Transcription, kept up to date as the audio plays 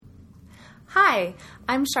Hi,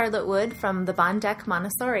 I'm Charlotte Wood from the Bond Deck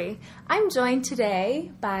Montessori. I'm joined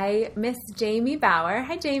today by Miss Jamie Bauer.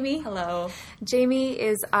 Hi, Jamie. Hello. Jamie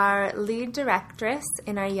is our lead directress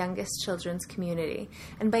in our youngest children's community.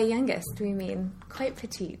 And by youngest, we mean quite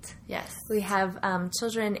petite. Yes. We have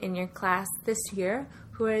children in your class this year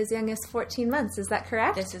who are as young as 14 months. Is that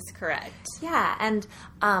correct? This is correct. Yeah. And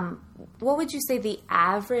what would you say the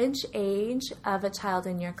average age of a child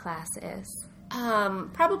in your class is?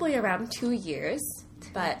 Probably around 2 years,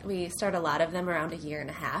 but we start a lot of them around 1.5 years,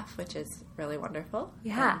 which is really wonderful.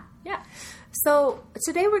 Yeah. Yeah. So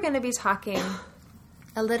today we're going to be talking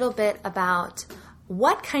a little bit about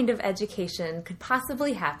what kind of education could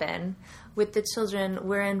possibly happen with the children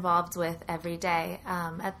we're involved with every day.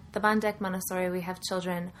 At the Bond Deck Montessori, we have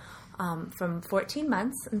children from 14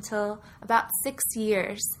 months until about 6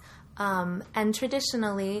 years. And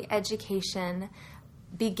traditionally, education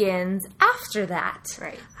begins after that.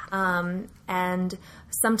 Right. And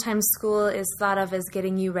sometimes school is thought of as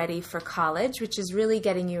getting you ready for college, which is really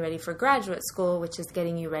getting you ready for graduate school, which is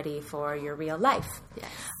getting you ready for your real life.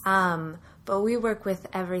 Yes. But we work with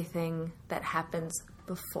everything that happens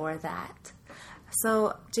before that.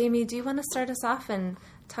 So, Jamie, do you want to start us off and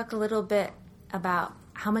talk a little bit about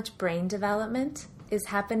how much brain development is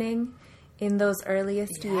happening in those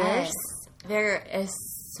earliest years? There is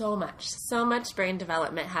so much brain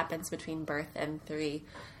development happens between birth and 3.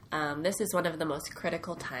 This is one of the most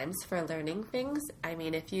critical times for learning things. I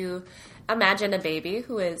mean, if you imagine a baby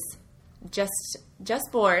who is just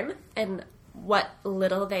born and what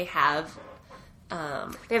little they have They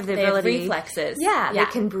have the ability. Have reflexes. Yeah, they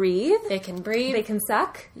can breathe. They can breathe. They can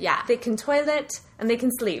suck. Yeah. They can toilet, and they can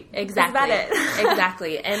sleep. Exactly. That's about it.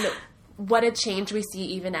 Exactly. And what a change we see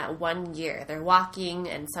even at 1 year. They're walking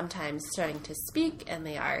and sometimes starting to speak, and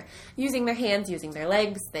they are using their hands, using their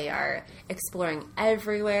legs. They are exploring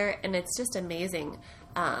everywhere, and it's just amazing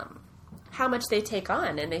how much they take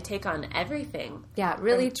on, and they take on everything. Yeah,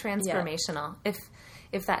 really transformational. Yeah.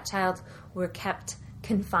 If that child were kept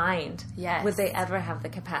confined, yes, would they ever have the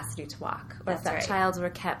capacity to walk? Or That's if that right. child were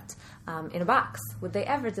kept in a box, would they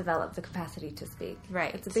ever develop the capacity to speak?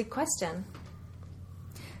 Right. It's a big question.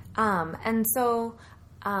 And so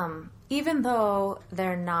even though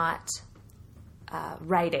they're not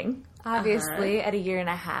writing, obviously, at 1.5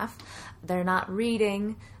 years, they're not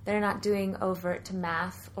reading, they're not doing overt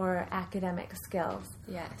math or academic skills.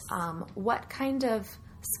 Yes. What kind of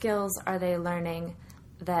skills are they learning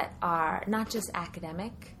that are not just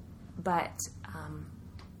academic, but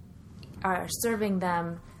are serving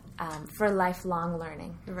them for lifelong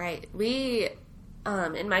learning? Right. We,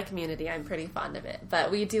 in my community, I'm pretty fond of it,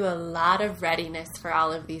 but we do a lot of readiness for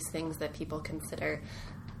all of these things that people consider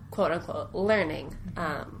quote-unquote learning.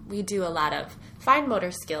 We do a lot of fine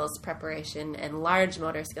motor skills preparation and large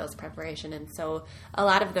motor skills preparation, and so a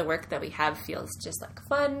lot of the work that we have feels just like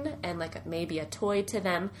fun and like maybe a toy to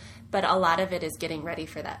them, but a lot of it is getting ready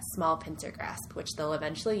for that small pincer grasp, which they'll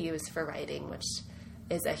eventually use for writing, which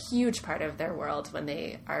is a huge part of their world when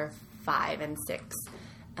they are 5 and 6.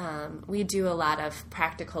 We do a lot of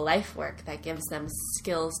practical life work that gives them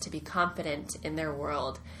skills to be confident in their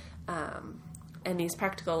world. And these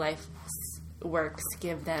practical life works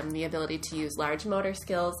give them the ability to use large motor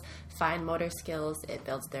skills, fine motor skills. It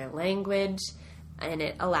builds their language, and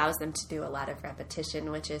it allows them to do a lot of repetition,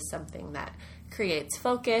 which is something that creates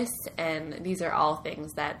focus. And these are all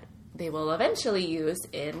things that they will eventually use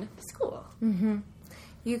in school. Mm-hmm.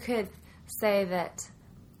 You could say that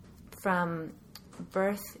from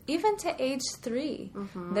birth even to age 3,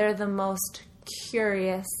 they're the most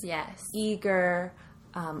curious, Yes. eager,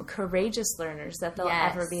 courageous learners that they'll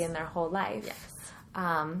Yes. ever be in their whole life.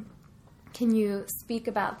 Yes. Can you speak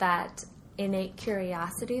about that innate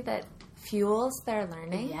curiosity that fuels their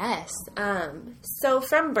learning? Yes. So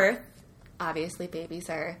from birth, obviously babies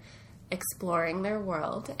are exploring their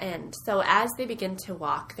world, and so as they begin to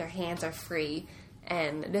walk, their hands are free,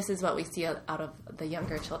 and this is what we see out of the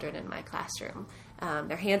younger children in my classroom.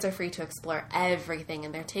 Their hands are free to explore everything,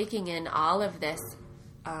 and they're taking in all of this.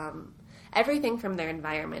 Everything from their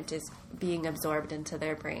environment is being absorbed into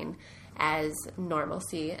their brain as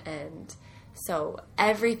normalcy, and so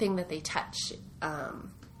everything that they touch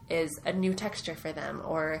is a new texture for them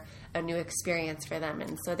or a new experience for them,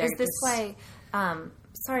 and so they're Is this why,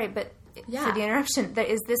 sorry, but for the interruption,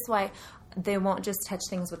 is this why they won't just touch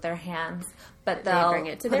things with their hands, but they'll bring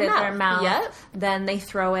it to put their it mouth. in their mouth, Yep. then they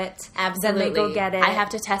throw it, Absolutely. then they go get it. I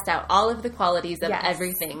have to test out all of the qualities of Yes.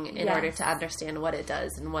 everything in Yes. order to understand what it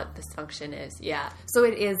does and what this function is. Yeah. So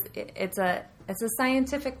it's a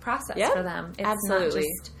scientific process Yep. for them. It's Absolutely. not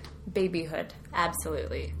just babyhood.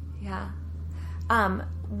 Absolutely. Yeah.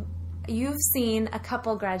 you've seen a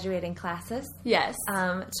couple graduating classes. Yes.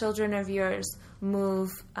 Children of yours move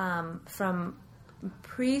from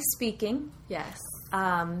pre-speaking, Yes.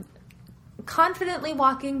 Confidently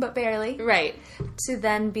walking but barely, Right. to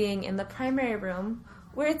then being in the primary room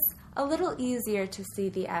where it's a little easier to see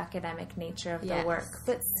the academic nature of the Yes. work,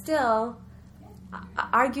 but still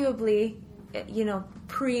arguably,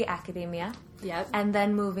 pre-academia, Yep. and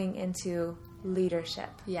then moving into leadership.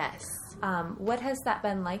 Yes. What has that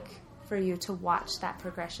been like for you to watch that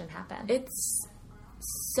progression happen? It's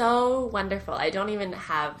so wonderful. I don't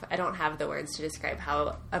have the words to describe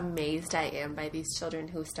how amazed I am by these children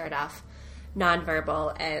who start off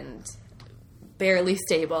nonverbal and barely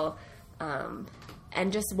stable,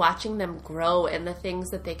 and just watching them grow and the things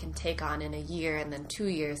that they can take on in a year and then 2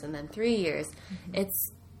 years and then 3 years. Mm-hmm.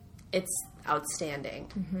 It's outstanding.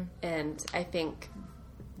 Mm-hmm. And I think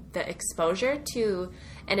the exposure to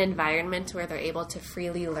an environment where they're able to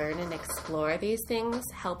freely learn and explore these things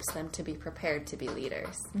helps them to be prepared to be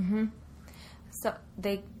leaders. Mm-hmm. So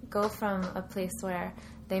they go from a place where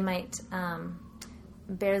they might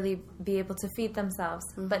barely be able to feed themselves,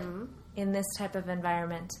 mm-hmm. but in this type of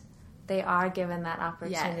environment, they are given that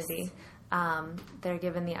opportunity. Yes. They're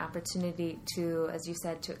given the opportunity to, as you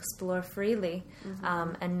said, to explore freely,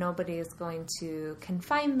 mm-hmm. And nobody is going to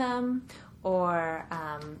confine them or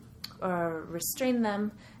restrain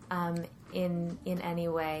them in any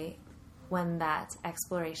way when that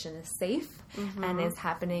exploration is safe, mm-hmm. and is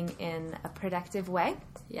happening in a productive way.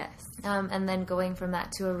 Yes. And then going from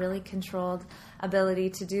that to a really controlled ability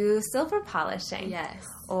to do silver polishing. Yes.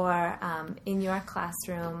 Or in your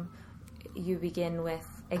classroom, you begin with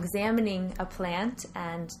examining a plant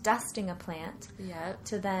and dusting a plant. Yep.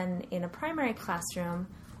 To then, in a primary classroom,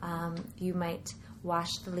 you might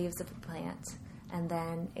wash the leaves of a plant and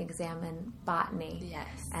then examine botany. Yes.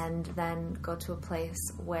 And then go to a place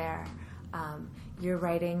where you're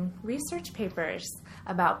writing research papers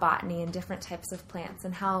about botany and different types of plants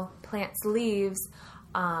and how plants' leaves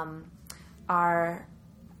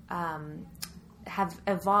have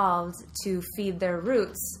evolved to feed their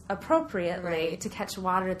roots appropriately, right. to catch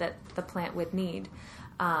water that the plant would need.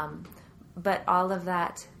 But all of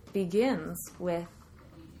that begins with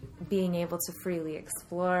being able to freely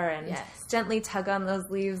explore and yes. gently tug on those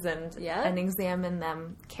leaves and examine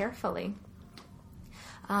them carefully.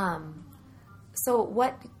 So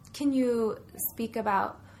what can you speak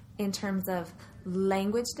about in terms of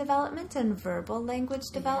language development and verbal language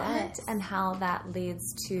development, yes. and how that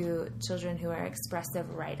leads to children who are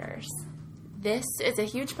expressive writers? This is a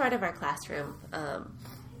huge part of our classroom.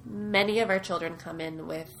 Many of our children come in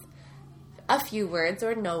with a few words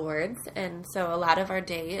or no words, and so a lot of our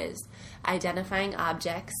day is identifying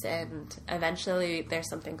objects, and eventually there's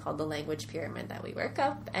something called the language pyramid that we work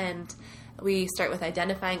up, and we start with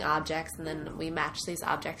identifying objects, and then we match these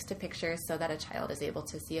objects to pictures so that a child is able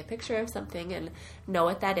to see a picture of something and know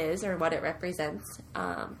what that is or what it represents.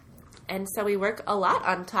 And so we work a lot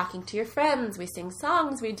on talking to your friends. We sing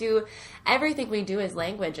songs. We do everything we do is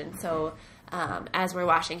language. And so as we're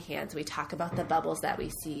washing hands, we talk about the bubbles that we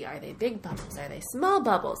see. Are they big bubbles? Are they small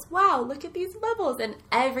bubbles? Wow, look at these bubbles. And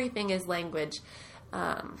everything is language.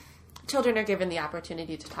 Children are given the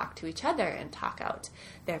opportunity to talk to each other and talk out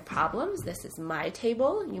their problems. This is my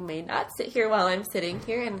table. You may not sit here while I'm sitting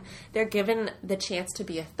here. And they're given the chance to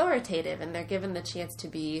be authoritative, and they're given the chance to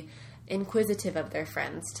be inquisitive of their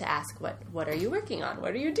friends, to ask, what are you working on?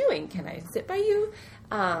 What are you doing? Can I sit by you?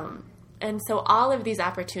 And so all of these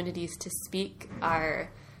opportunities to speak are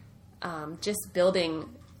just building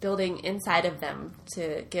inside of them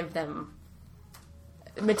to give them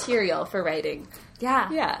material for writing.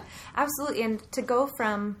 Yeah, absolutely. And to go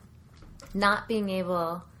from not being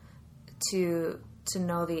able to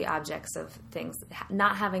know the objects of things,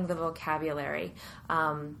 not having the vocabulary,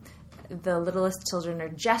 the littlest children are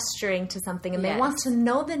gesturing to something and yes. they want to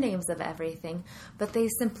know the names of everything, but they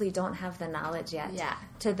simply don't have the knowledge yet. Yeah.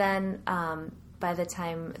 To then, by the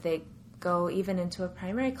time they go even into a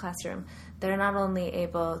primary classroom, they're not only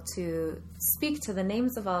able to speak to the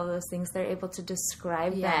names of all of those things, they're able to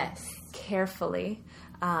describe yes. them carefully.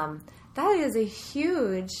 That is a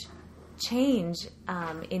huge change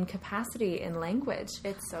in capacity in language.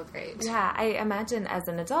 It's so great. Yeah, I imagine as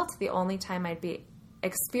an adult, the only time I'd be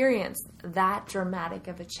experience that dramatic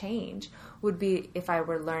of a change would be if I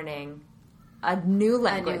were learning a new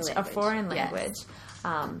language, a foreign language.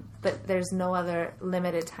 Yes. But there's no other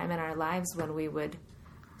limited time in our lives when we would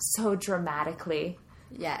so dramatically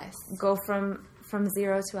yes. go from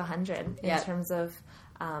 0 to 100 in yep. terms of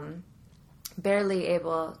barely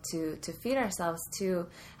able to feed ourselves to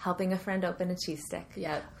helping a friend open a cheese stick.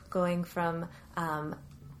 Yep. Going from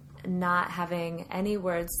not having any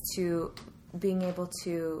words to being able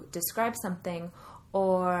to describe something,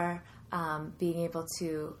 or being able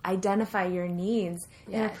to identify your needs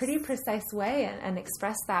in a pretty precise way and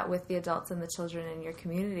express that with the adults and the children in your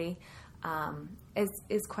community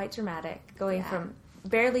is quite dramatic. Going from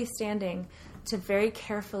barely standing to very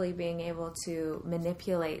carefully being able to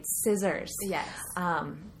manipulate scissors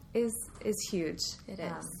is huge. It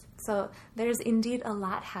is. So there's indeed a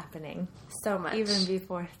lot happening. So much. Even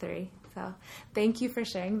before 3. So thank you for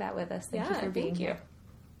sharing that with us. Thank you for being here.